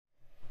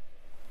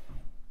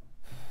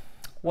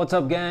What's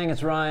up, gang?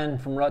 It's Ryan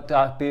from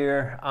Rucking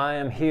Beer. I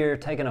am here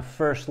taking a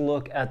first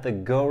look at the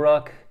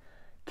GORUCK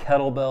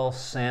Kettlebell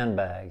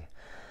Sandbag.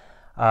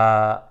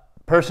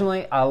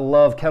 Personally, I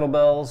love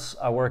kettlebells.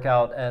 I work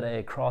out at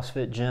a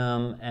CrossFit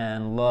gym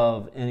and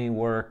love any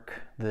work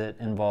that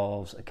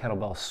involves a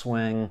kettlebell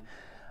swing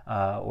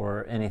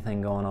or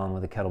anything going on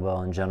with a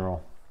kettlebell in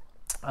general.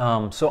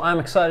 So I'm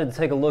excited to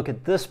take a look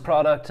at this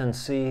product and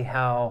see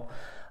how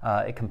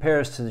it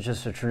compares to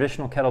just a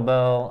traditional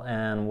kettlebell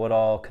and what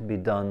all could be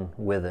done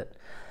with it.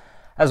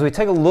 As we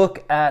take a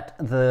look at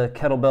the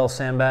kettlebell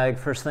sandbag,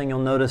 first thing you'll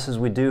notice is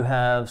we do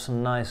have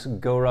some nice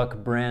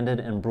GORUCK branded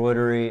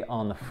embroidery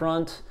on the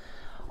front.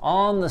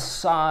 On the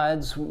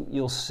sides,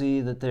 you'll see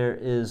that there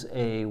is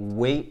a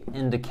weight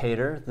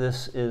indicator.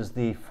 This is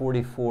the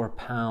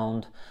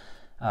 44-pound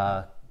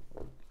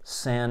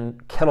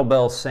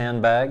kettlebell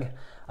sandbag.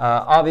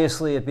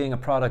 Obviously, it being a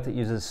product that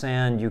uses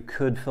sand, you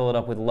could fill it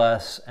up with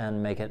less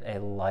and make it a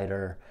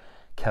lighter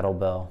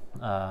kettlebell.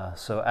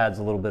 So adds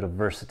a little bit of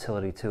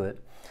versatility to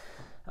it.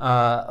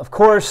 Of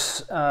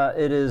course,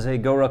 it is a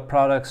GORUCK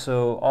product,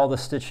 so all the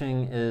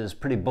stitching is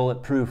pretty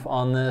bulletproof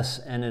on this,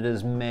 and it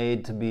is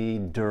made to be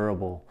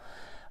durable.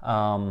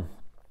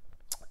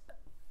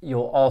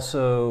 You'll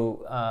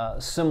also,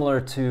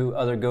 similar to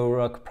other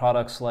GORUCK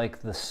products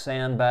like the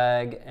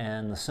sandbag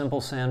and the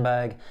simple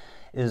sandbag,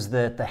 is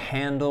that the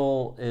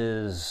handle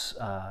is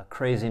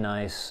crazy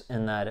nice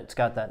in that it's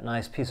got that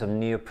nice piece of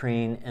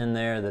neoprene in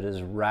there that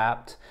is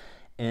wrapped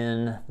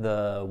in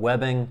the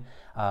webbing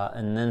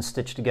and then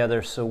stitched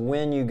together. So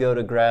when you go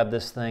to grab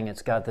this thing,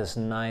 it's got this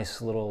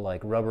nice little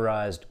like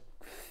rubberized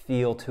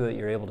feel to it.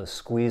 You're able to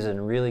squeeze it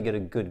and really get a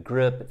good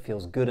grip. It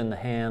feels good in the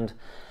hand,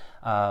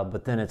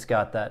 but then it's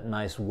got that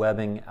nice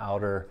webbing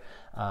outer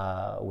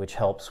which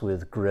helps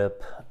with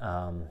grip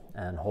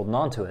and holding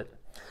on to it.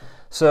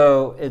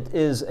 So it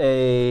is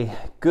a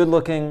good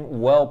looking,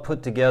 well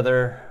put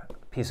together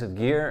piece of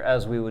gear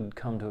as we would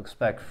come to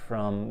expect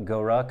from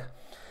GORUCK.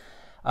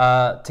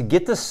 To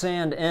get the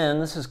sand in,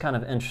 this is kind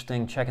of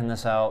interesting checking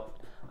this out.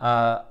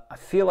 I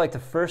feel like the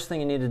first thing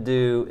you need to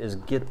do is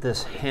get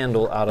this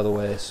handle out of the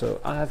way. So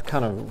I've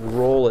kind of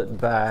roll it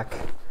back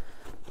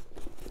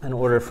in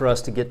order for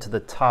us to get to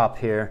the top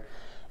here.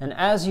 And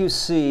as you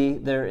see,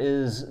 there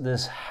is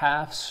this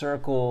half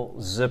circle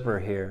zipper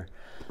here.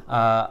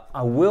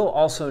 I will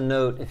also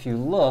note, if you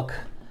look,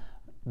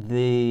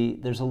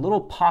 there's a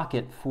little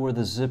pocket for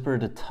the zipper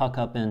to tuck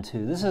up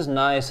into. This is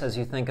nice as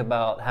you think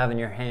about having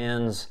your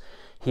hands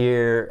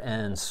here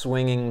and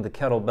swinging the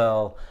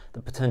kettlebell,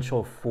 the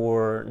potential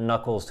for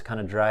knuckles to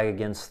kind of drag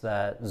against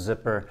that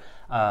zipper.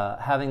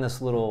 Having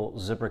this little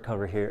zipper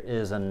cover here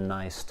is a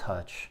nice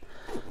touch.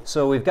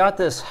 So we've got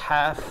this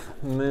half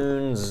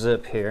moon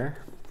zip here.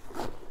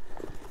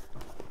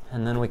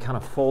 And then we kind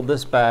of fold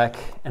this back,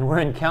 and we're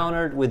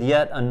encountered with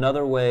yet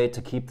another way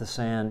to keep the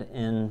sand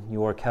in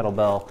your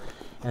kettlebell,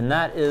 and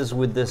that is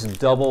with this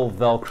double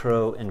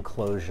Velcro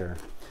enclosure.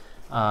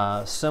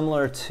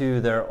 Similar to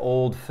their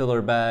old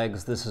filler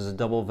bags, this is a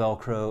double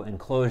Velcro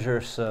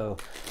enclosure, so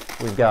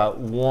we've got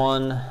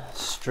one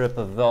strip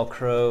of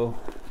Velcro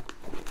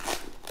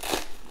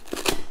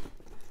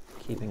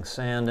keeping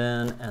sand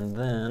in, and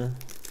then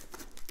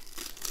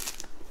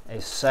a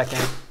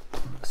second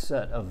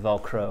set of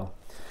Velcro.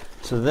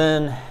 So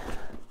then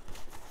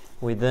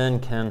we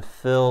can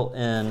fill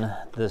in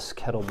this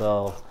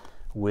kettlebell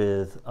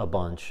with a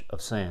bunch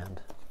of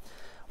sand.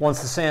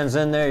 Once the sand's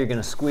in there, you're going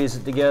to squeeze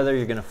it together,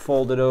 you're going to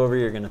fold it over,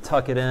 you're going to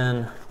tuck it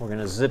in, we're going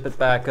to zip it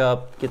back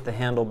up, get the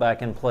handle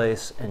back in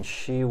place, and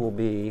she will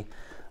be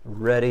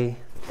ready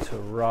to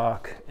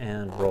rock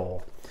and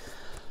roll.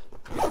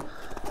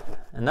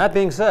 And that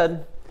being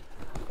said,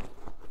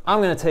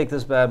 I'm going to take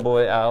this bad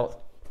boy out,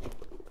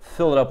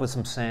 fill it up with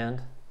some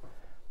sand,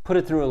 put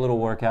it through a little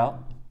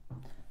workout,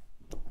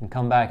 and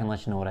come back and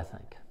let you know what I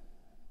think.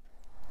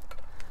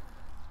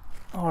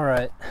 All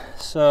right,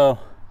 so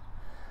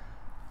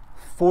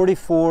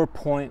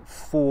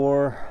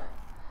 44.4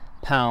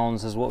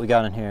 pounds is what we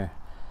got in here.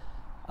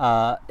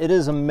 It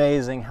is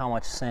amazing how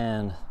much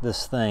sand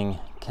this thing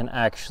can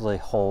actually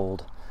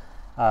hold.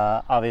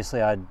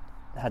 Obviously, I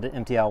had to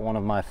empty out one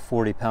of my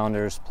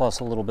 40-pounders plus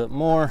a little bit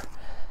more,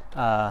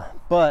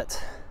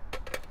 but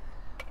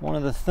one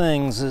of the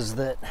things is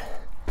that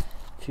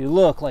if you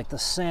look, like the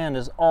sand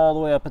is all the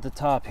way up at the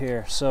top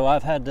here, so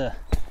I've had to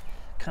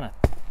kind of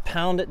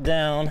pound it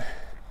down,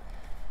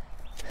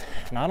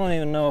 and I don't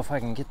even know if I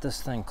can get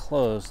this thing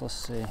closed. Let's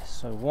see.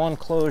 So one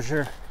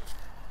closure,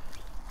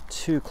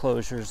 two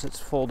closures, it's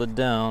folded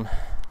down.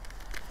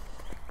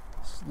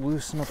 Let's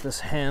loosen up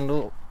this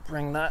handle,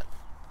 bring that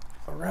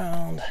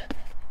around,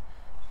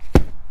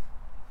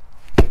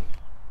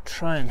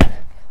 try and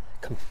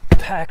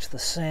compact the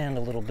sand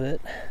a little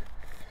bit.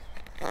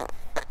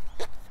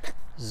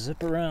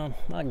 Zip around.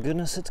 My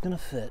goodness, it's gonna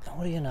fit.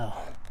 What do you know?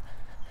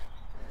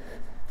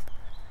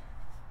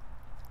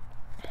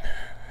 A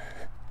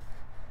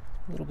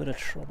little bit of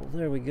trouble.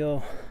 There we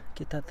go.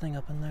 Get that thing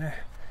up in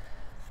there.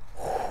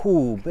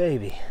 Ooh,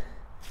 baby.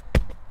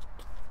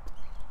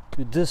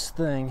 Dude, this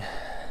thing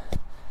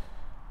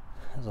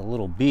is a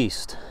little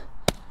beast.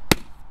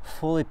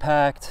 Fully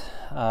packed.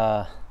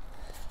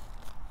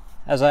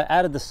 As I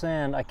added the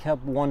sand, I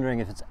kept wondering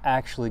if it's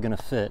actually going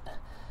to fit.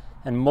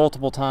 And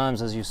multiple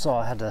times, as you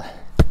saw, I had to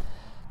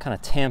kind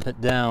of tamp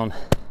it down.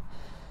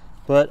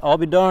 But I'll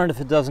be darned if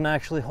it doesn't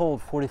actually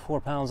hold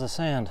 44 pounds of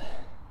sand.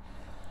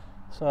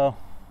 So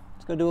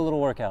let's go do a little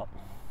workout.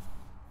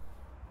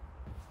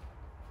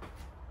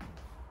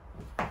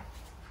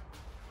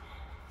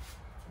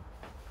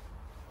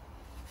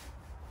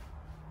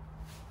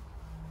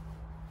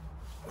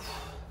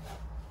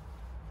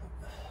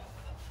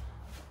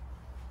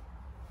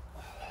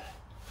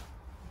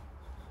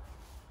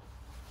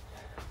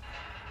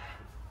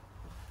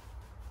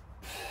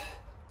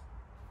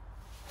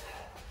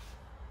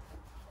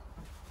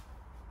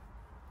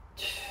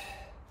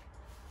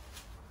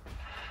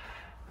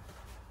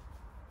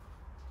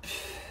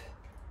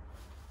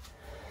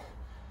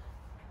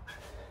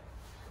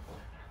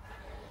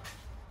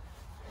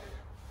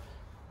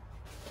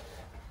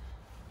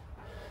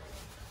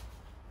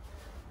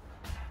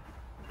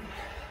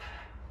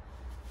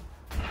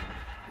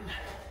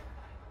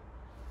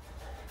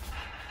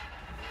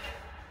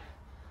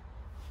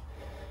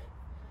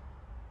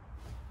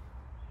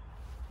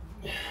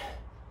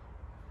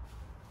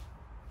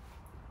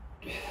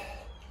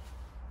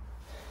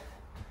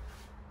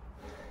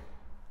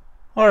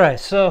 All right,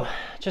 so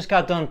just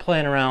got done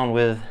playing around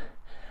with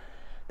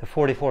the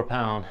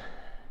 44-pound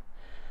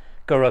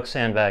GORUCK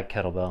Sandbag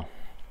kettlebell.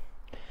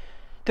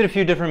 Did a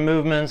few different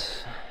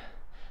movements.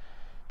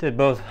 Did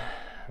both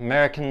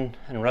American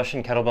and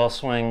Russian kettlebell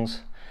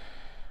swings.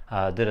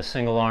 Did a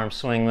single arm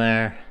swing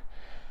there.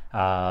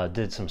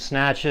 Did some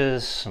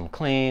snatches, some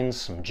cleans,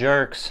 some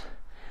jerks,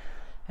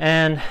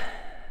 and a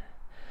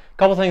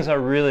couple things I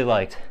really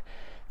liked.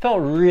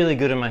 Felt really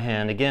good in my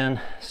hand. Again,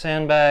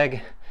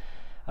 sandbag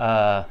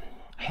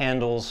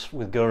handles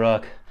with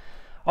GORUCK,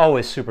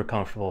 always super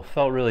comfortable.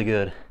 Felt really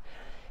good.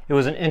 It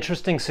was an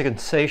interesting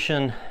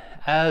sensation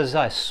as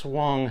I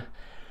swung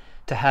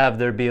to have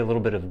there be a little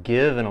bit of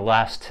give and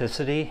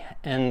elasticity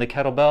in the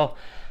kettlebell,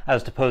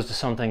 as opposed to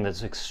something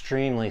that's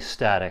extremely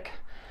static.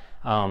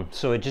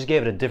 So it just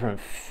gave it a different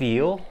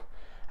feel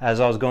as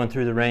I was going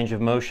through the range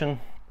of motion.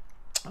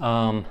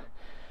 All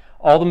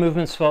the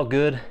movements felt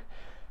good.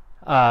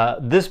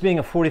 This being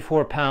a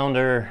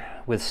 44-pounder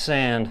with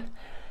sand,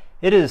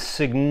 it is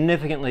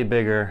significantly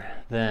bigger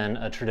than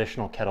a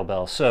traditional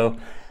kettlebell. So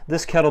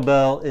this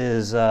kettlebell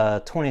is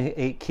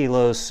 28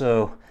 kilos,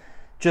 so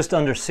just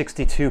under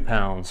 62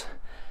 pounds.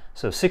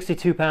 So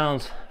 62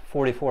 pounds,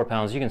 44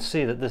 pounds. You can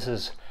see that this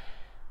is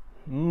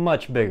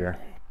much bigger.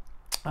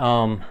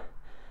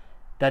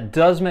 That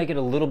does make it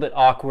a little bit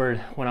awkward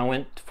when I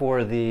went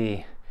for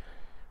the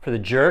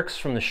jerks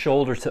from the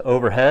shoulder to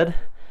overhead.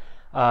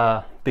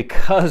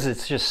 Because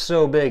it's just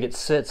so big, it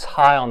sits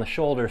high on the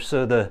shoulder,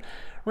 so the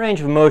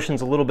range of motion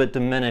is a little bit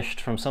diminished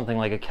from something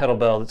like a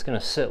kettlebell that's going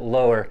to sit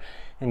lower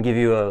and give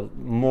you a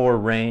more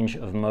range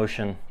of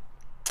motion.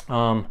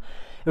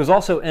 It was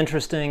also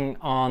interesting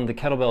on the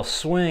kettlebell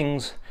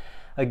swings.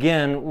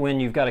 Again, when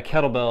you've got a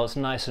kettlebell, it's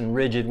nice and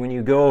rigid. When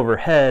you go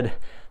overhead,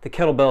 the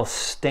kettlebell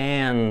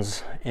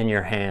stands in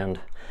your hand.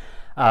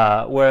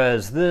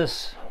 Whereas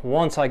this,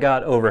 once I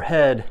got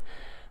overhead,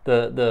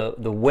 the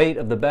weight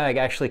of the bag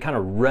actually kind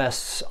of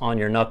rests on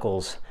your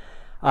knuckles.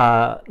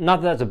 Not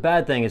that that's a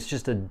bad thing, it's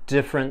just a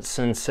different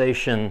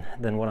sensation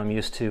than what I'm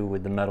used to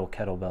with the metal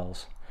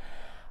kettlebells.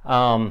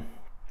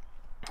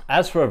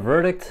 As for a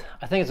verdict,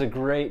 I think it's a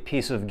great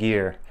piece of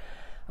gear.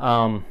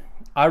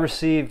 I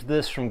received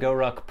this from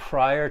GORUCK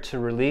prior to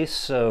release,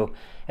 so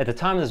at the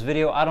time of this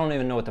video, I don't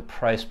even know what the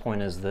price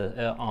point is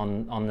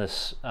on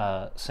this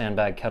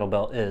sandbag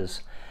kettlebell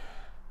is.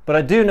 But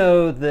I do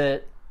know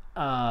that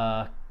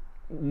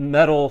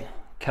metal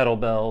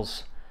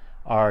kettlebells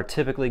are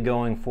typically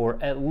going for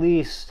at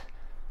least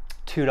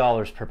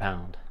 $2 per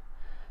pound.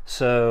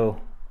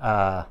 So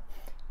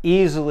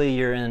easily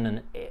you're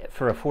in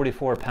for a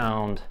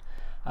 44-pound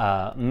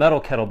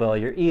metal kettlebell,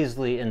 you're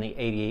easily in the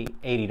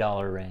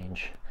 $80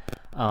 range.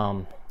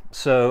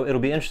 So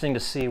it'll be interesting to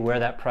see where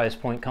that price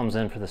point comes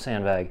in for the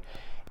sandbag.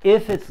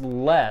 If it's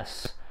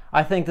less,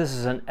 I think this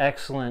is an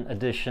excellent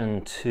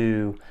addition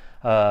to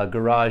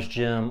garage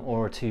gym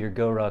or to your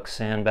GORUCK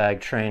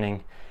sandbag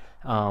training.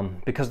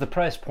 Because the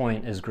price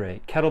point is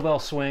great. Kettlebell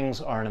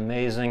swings are an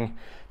amazing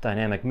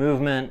dynamic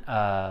movement,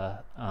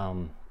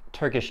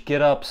 Turkish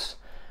get-ups,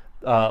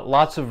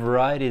 lots of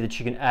variety that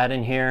you can add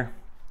in here.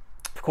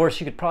 Of course,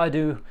 you could probably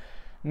do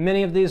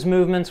many of these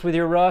movements with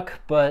your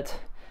ruck, but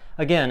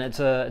again, it's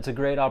a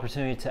great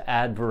opportunity to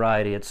add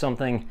variety. It's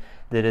something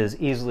that is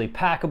easily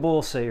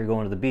packable. Say you're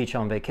going to the beach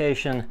on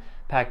vacation,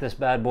 pack this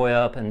bad boy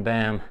up and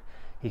bam,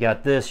 you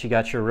got this, you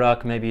got your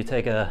ruck. Maybe you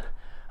take a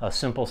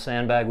simple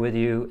sandbag with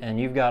you and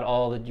you've got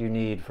all that you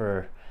need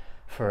for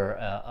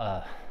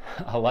a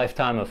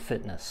lifetime of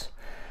fitness.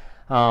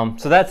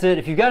 So that's it.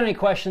 If you've got any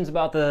questions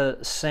about the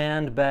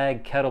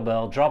sandbag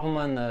kettlebell, drop them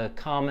in the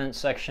comment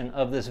section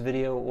of this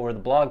video or the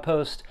blog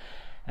post,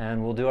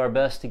 and we'll do our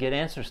best to get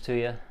answers to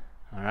you.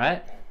 All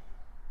right,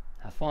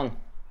 have fun.